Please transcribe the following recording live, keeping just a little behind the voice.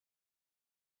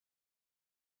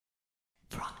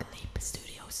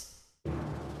Frogleapstudios.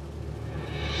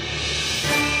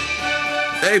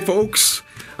 Hey folks,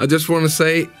 I just want to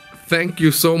say thank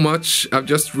you so much. I've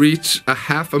just reached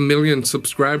 500,000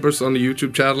 subscribers on the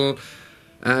YouTube channel,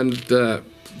 and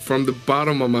from the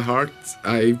bottom of my heart,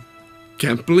 I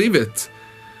can't believe it.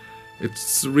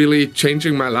 It's really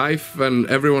changing my life, and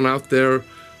everyone out there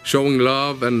showing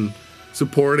love and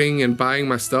supporting and buying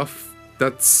my stuff.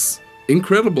 That's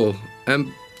incredible,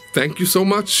 and thank you so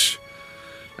much.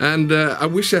 And I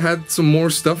wish I had some more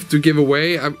stuff to give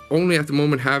away. I only at the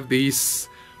moment have these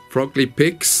Frogleap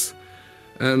pics,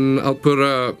 and I'll put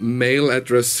a mail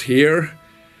address here,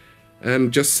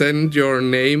 and just send your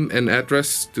name and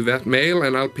address to that mail,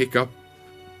 and I'll pick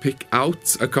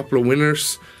out a couple of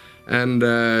winners and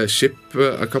ship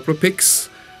a couple of pics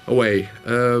away.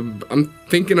 I'm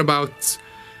thinking about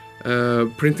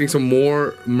printing some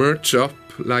more merch up,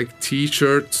 like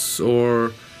t-shirts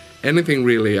or anything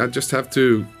really. I just have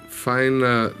to find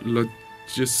a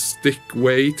logistic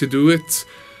way to do it,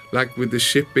 like with the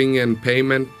shipping and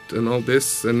payment and all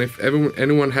this. And if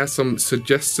anyone has some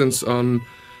suggestions on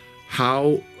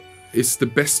how is the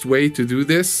best way to do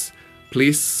this,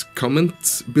 please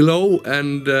comment below.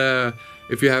 And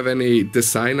if you have any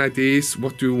design ideas,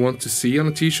 what do you want to see on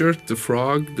a t-shirt, the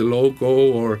frog, the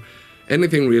logo, or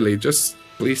anything really, just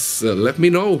please let me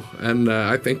know. And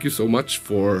I thank you so much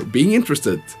for being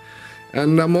interested.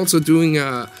 And I'm also doing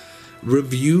a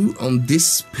review on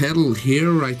this pedal here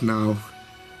right now.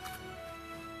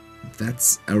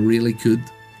 That's a really good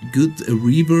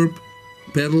reverb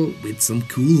pedal with some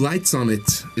cool lights on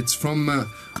it. It's from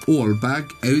Aalberg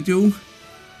Audio,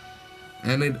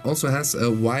 and it also has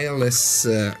a wireless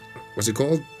what's it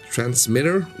called,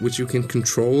 transmitter, which you can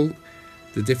control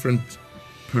the different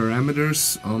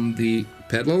parameters on the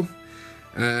pedal.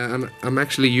 And I'm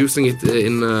actually using it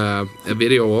in a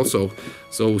video also,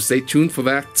 so stay tuned for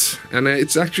that. And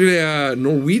it's actually a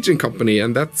Norwegian company,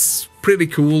 and that's pretty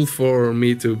cool for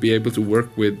me to be able to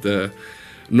work with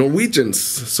Norwegians,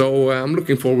 so I'm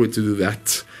looking forward to do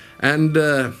that. And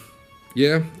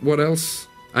yeah, what else?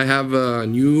 I have a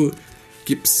new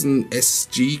Gibson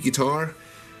SG guitar,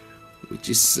 which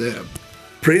is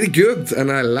pretty good, and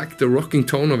I like the rocking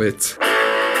tone of it.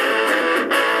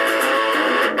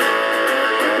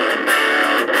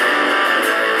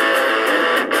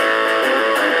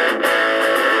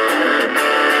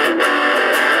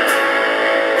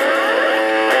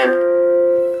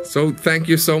 So thank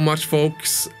you so much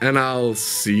folks, and I'll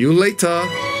see you later.